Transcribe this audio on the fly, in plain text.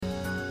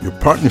Your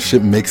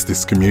partnership makes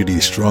this community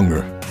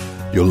stronger.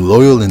 Your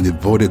loyal and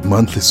devoted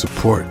monthly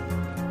support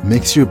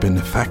makes you a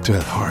benefactor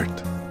at heart.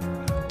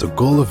 The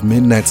goal of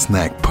Midnight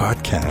Snack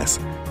Podcast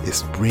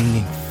is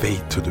bringing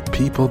faith to the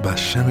people by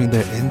sharing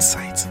their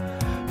insights,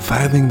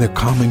 finding their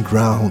common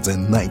grounds,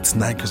 and night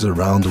snackers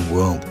around the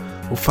world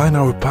will find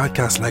our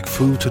podcast like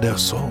food to their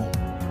soul.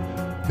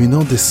 We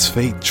know this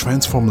faith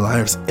transforms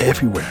lives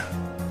everywhere.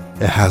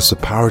 It has the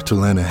power to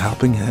lend a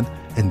helping hand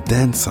and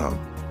then some.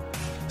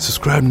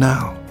 Subscribe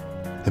now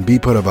and be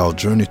part of our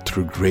journey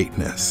through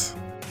greatness.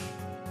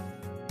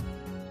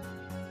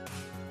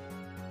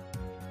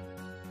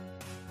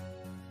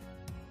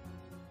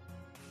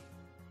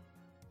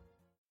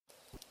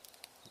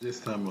 This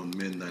time on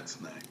Midnight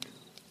Snack,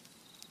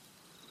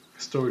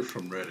 a story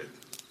from Reddit.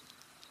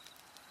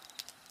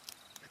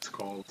 It's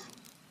called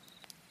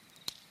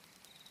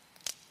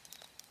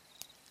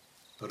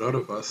 "A lot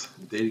of us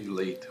dating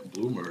late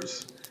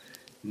bloomers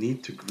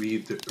need to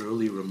grieve the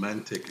early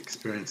romantic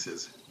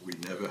experiences we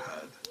never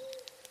had"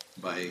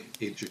 by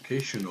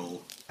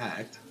Educational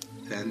Act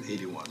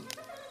 1081.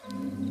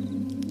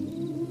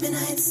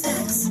 Midnight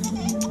sex.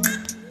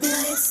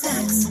 Midnight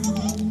sex.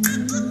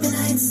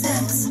 Midnight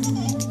sex.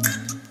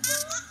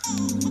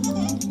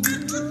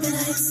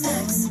 Midnight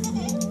sex.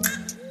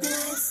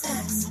 Midnight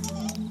sex.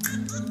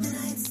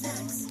 Midnight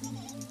sex.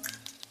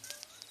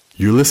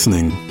 You're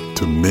listening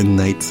to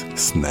Midnight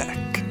Snack.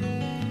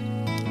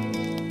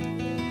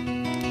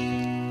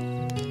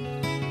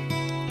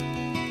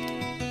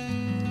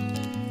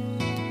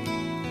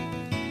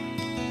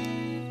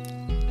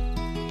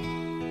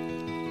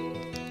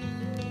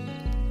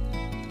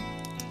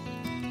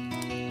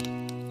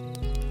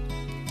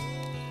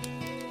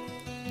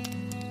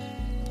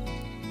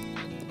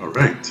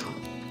 Alright,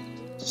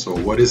 so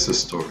what is the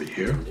story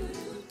here?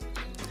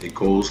 It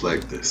goes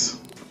like this.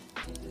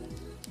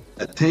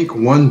 I think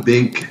one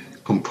big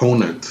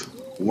component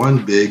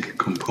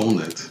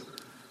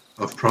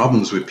of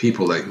problems with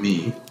people like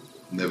me,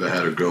 never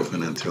had a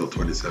girlfriend until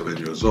 27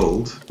 years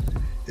old,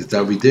 is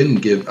that we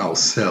didn't give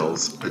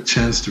ourselves a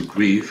chance to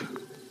grieve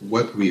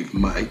what we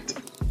might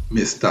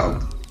missed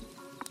out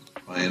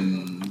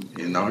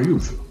in our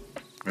youth,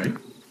 right?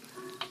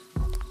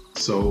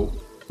 So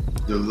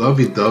the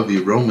lovey-dovey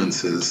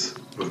romances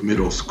of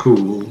middle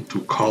school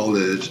to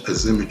college,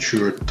 as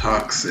immature,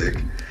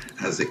 toxic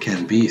as they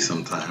can be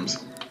sometimes,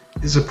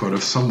 is a part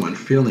of someone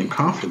feeling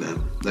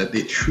confident that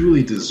they're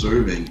truly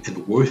deserving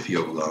and worthy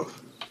of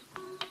love.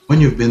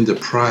 When you've been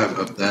deprived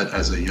of that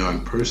as a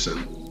young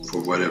person,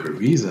 for whatever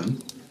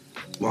reason,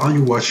 while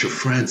you watch your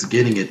friends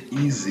getting it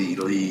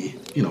easily,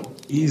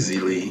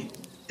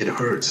 it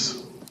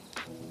hurts.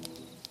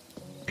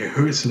 It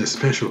hurts in a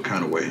special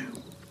kind of way.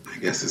 I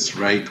guess it's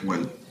right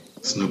when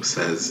Snoop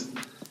says,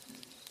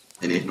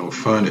 "It ain't no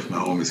fun if my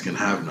homies can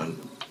have none."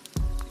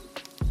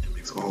 It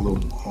makes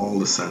all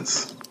the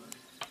sense.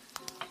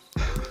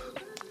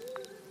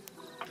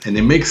 And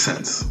it makes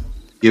sense,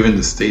 given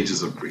the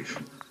stages of grief.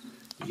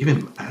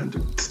 Even at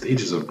the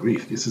stages of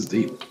grief, this is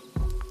deep.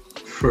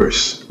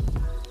 First,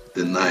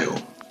 denial.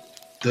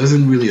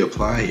 Doesn't really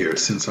apply here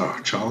since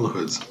our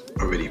childhood's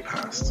already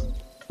passed.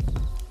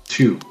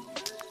 2,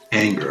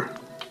 anger.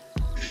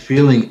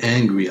 Feeling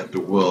angry at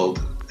the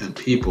world and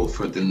people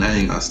for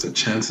denying us the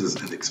chances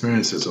and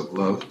experiences of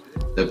love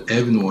that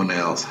everyone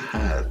else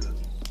had.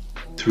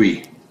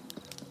 3,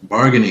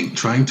 bargaining,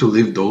 trying to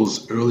live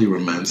those early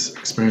romance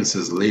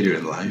experiences later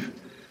in life,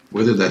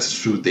 whether that's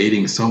through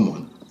dating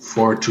someone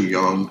far too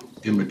young,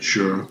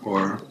 immature,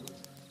 or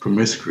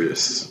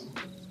promiscuous,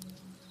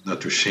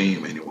 not to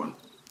shame anyone.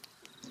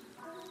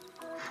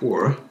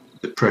 4,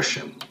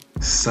 depression,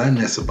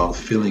 sadness about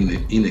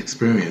feeling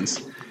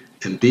inexperienced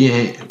and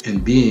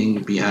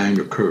being behind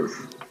the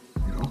curve,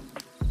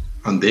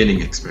 on dating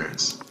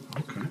experience.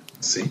 Okay,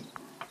 see.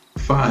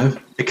 5,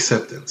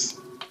 acceptance.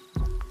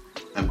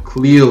 I'm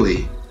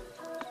clearly,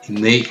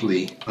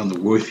 innately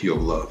unworthy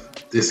of love.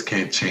 This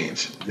can't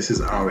change. This is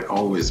how it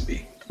always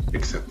be.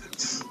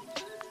 Acceptance.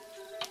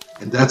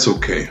 And that's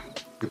okay.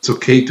 It's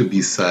okay to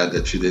be sad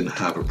that you didn't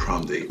have a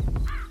prom date,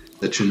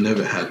 that you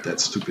never had that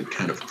stupid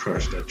kind of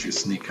crush that you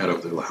sneak out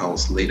of the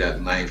house late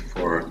at night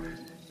for,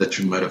 that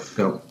you might have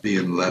felt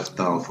being left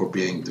out for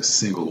being the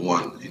single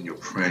one in your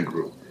friend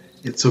group.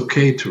 It's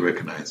okay to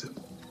recognize it,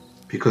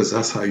 because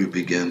that's how you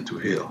begin to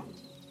heal.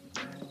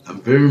 I'm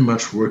very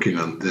much working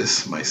on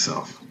this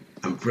myself.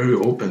 I'm very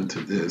open to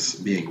this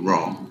being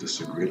wrong,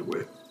 disagreed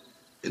with,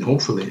 and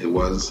hopefully it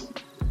was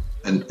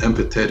an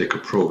empathetic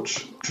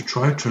approach to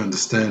try to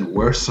understand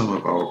where some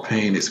of our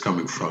pain is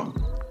coming from.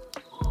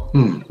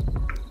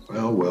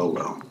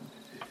 Well.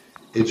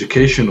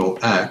 Educational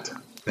Act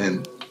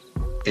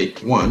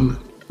 1081.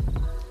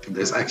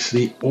 There's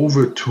actually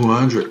over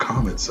 200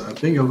 comments. So I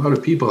think a lot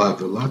of people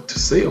have a lot to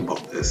say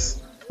about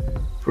this.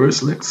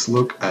 First, let's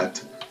look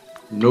at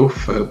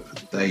NoFap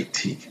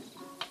Daiti.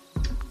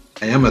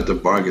 I am at the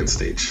bargain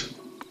stage.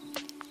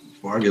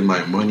 Bargain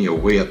my money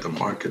away at the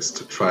markets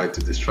to try to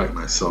distract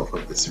myself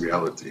of this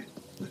reality.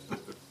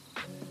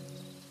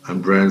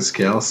 And Brand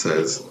Scale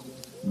says,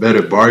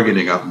 better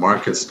bargaining at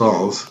market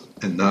stalls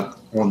and not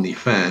only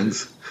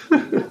fans.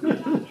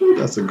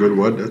 That's a good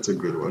one. That's a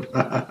good one.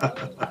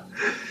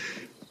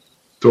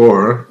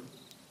 Thor,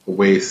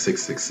 Away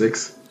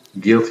 666,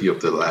 guilty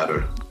of the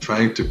latter.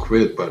 Trying to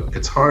quit, but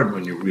it's hard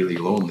when you're really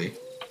lonely.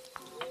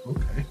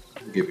 Okay,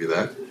 I'll give you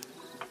that.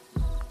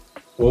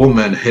 Old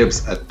man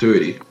hips at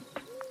 30.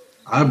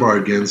 I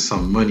bargained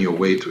some money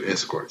away to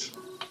escorts.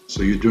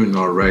 So you're doing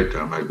alright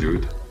there, my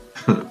dude.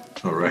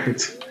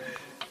 Alright.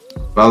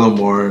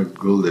 Ballamore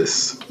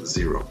Gullis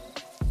 0.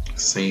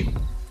 Same.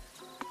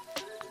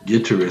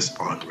 Guitarist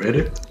on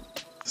Reddit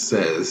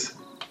says,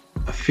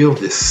 I feel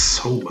this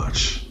so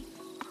much.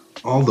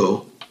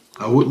 Although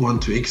I would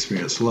want to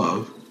experience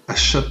love, I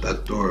shut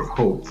that door of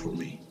hope for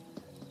me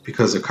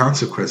because the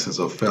consequences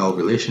of failed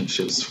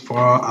relationships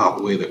far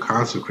outweigh the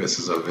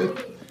consequences of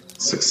it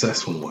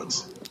successful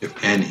ones, if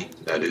any,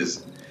 that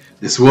is.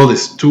 This world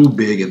is too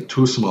big and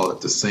too small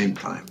at the same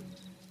time.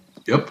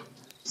 Yup,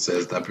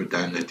 says Dapper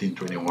Dan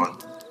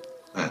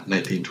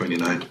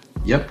 1929.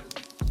 Yep,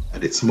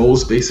 at its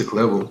most basic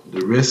level,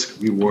 the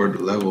risk reward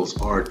levels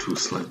are too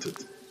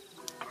slanted.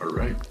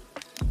 Alright.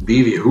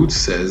 BV Hoot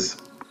says,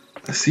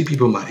 I see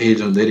people my age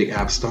on dating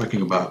apps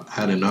talking about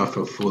had enough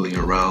of fooling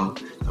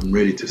around, I'm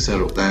ready to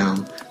settle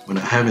down, when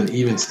I haven't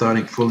even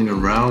started fooling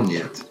around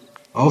yet.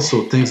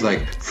 Also, things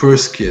like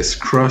first kiss,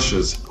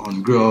 crushes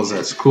on girls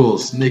at school,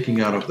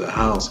 sneaking out of the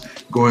house,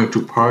 going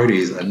to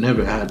parties. I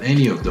never had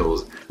any of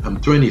those.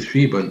 I'm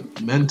 23, but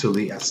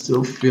mentally I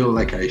still feel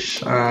like a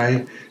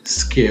shy,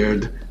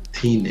 scared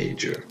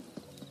teenager.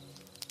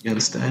 You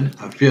understand?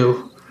 I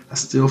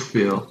still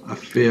feel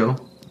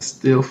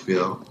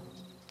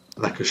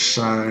like a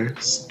shy,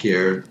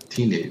 scared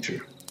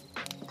teenager.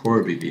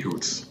 Poor BB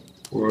Hoots.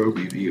 Poor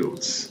BB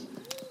Hoots.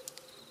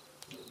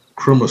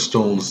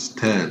 Chromostones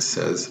 10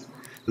 says,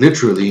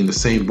 literally in the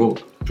same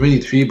boat.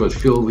 23 but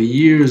feel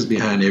years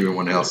behind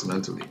everyone else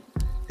mentally.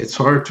 It's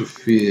hard to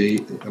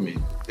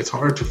it's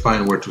hard to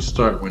find where to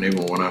start when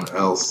everyone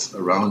else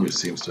around you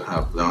seems to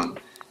have done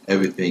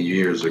everything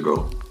years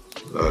ago.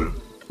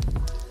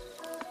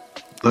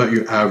 Not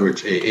your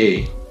average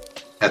AA.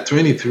 At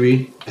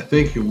 23, I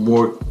think you're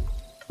more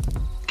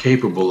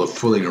capable of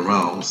fooling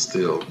around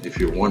still if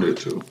you wanted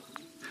to.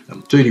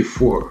 I'm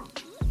 34.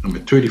 I'm a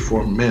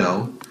 34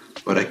 male,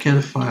 but I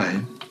can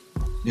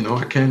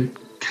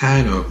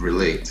kind of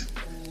relate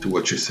to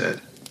what you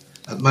said.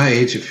 At my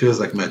age, it feels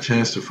like my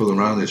chance to fool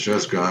around is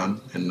just gone,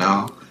 and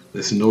now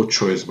there's no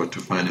choice but to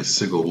find a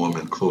single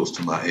woman close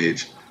to my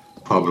age,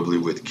 probably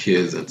with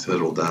kids and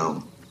settle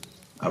down.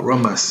 I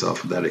run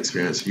myself that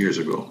experience years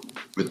ago,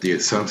 with the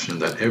assumption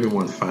that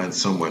everyone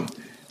finds someone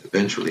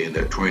eventually in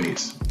their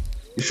 20s.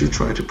 You should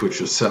try to put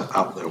yourself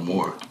out there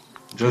more.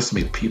 Just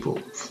meet people,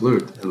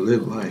 flirt, and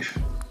live life.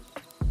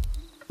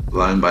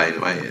 Blind by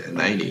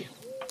 90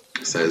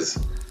 says,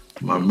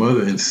 my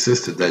mother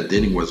insisted that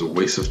dating was a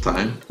waste of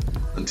time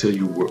until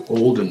you were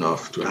old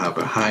enough to have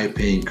a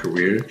high-paying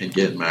career and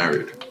get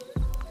married.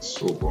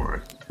 So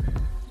boring.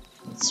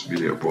 That's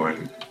really a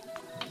boring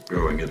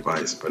growing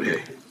advice, but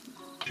hey,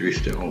 to each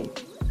their own.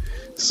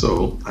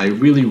 So, I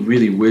really,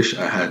 really wish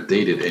I had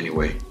dated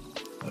anyway.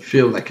 I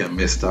feel like I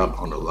missed out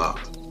on a lot.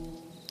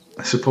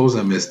 I suppose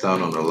I missed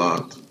out on a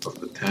lot of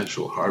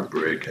potential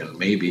heartbreak and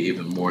maybe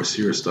even more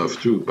serious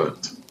stuff too,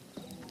 but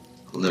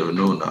I'll never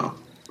know now,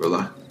 will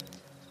I?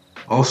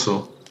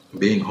 Also,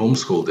 being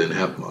homeschooled didn't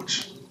help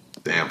much.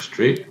 Damn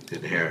straight,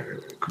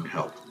 couldn't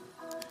help.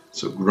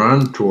 So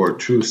Grand Tour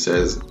 2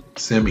 says,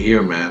 same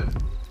here, man.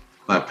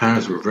 My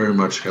parents were very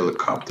much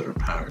helicopter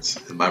parents,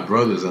 and my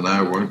brothers and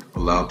I weren't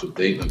allowed to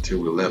date until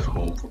we left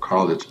home for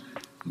college.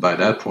 By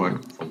that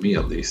point, for me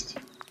at least,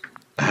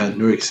 I had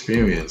no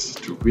experience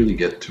to really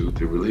get to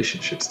the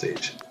relationship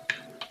stage.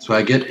 So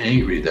I get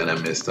angry that I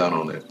missed out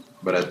on it.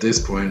 But at this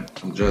point,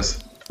 I'm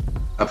just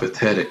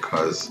apathetic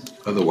because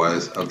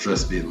otherwise I'll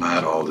just be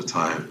mad all the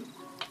time.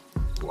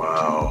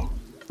 Wow.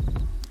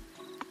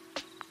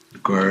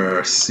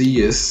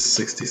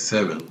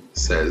 Garcias67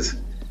 says,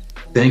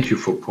 thank you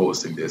for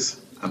posting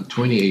this. I'm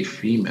 28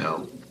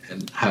 female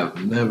and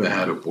have never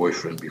had a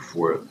boyfriend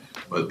before,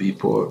 but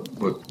people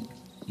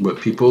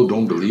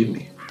don't believe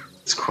me.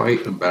 It's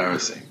quite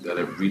embarrassing that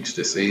I've reached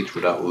this age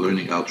without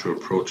learning how to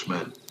approach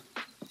men.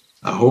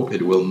 I hope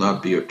it will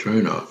not be a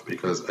turn-off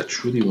because I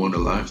truly want a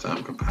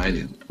lifetime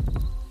companion.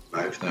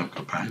 Lifetime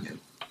companion?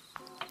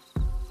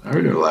 I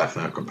heard of a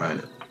lifetime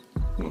companion.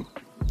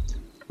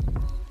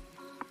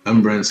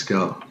 I'm Brent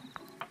Skell.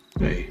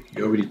 Hey,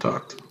 you already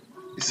talked.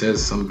 He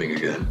says something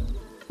again.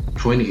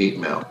 28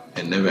 male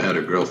and never had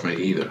a girlfriend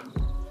either.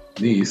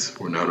 These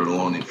were not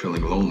alone in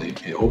feeling lonely,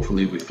 and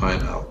hopefully we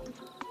find out.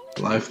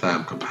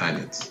 Lifetime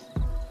companions.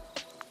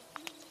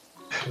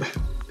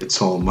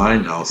 It's all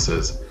mine now,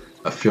 says,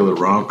 I feel a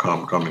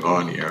rom-com coming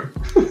on here.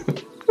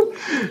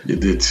 You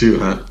did too,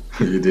 huh?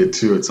 You did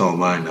too. It's all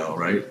mine now,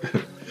 right?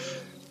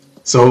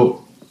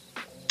 So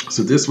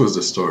this was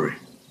the story.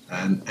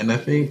 And I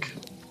think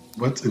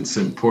what it's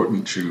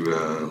important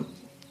to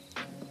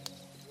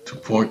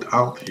point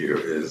out here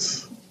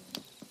is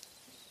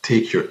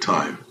take your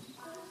time.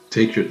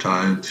 Take your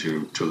time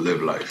to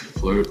live life.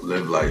 Flirt,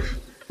 live life.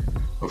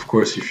 Of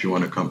course, if you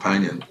want a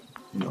companion,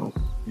 you know,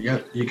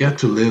 you got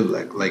to live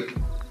like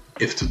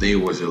if today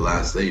was your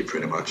last day,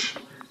 pretty much.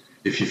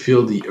 If you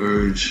feel the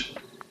urge,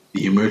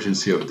 the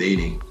emergency of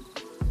dating,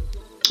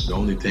 the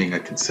only thing I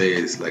can say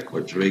is like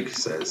what Drake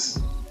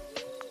says: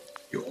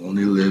 you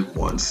only live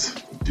once.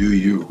 Do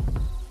you?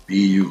 Be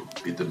you.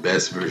 Be the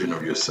best version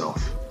of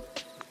yourself,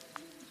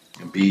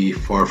 and be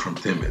far from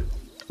timid.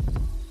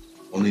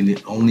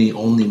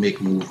 Only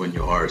make move when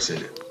your heart's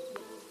in it.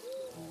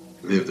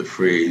 Live the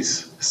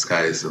phrase, the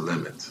sky is the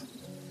limit.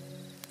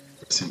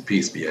 Rest in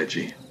peace,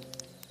 B.I.G. Here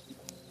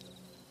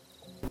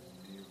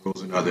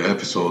goes another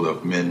episode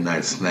of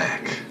Midnight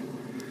Snack.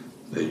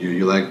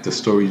 You like the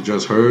story you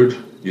just heard?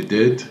 You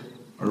did?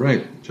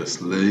 Alright,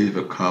 just leave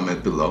a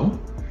comment below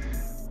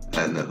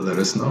and let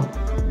us know.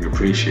 We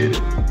appreciate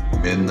it.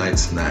 Midnight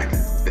Snack.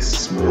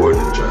 It's more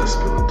than just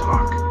pillow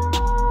talk.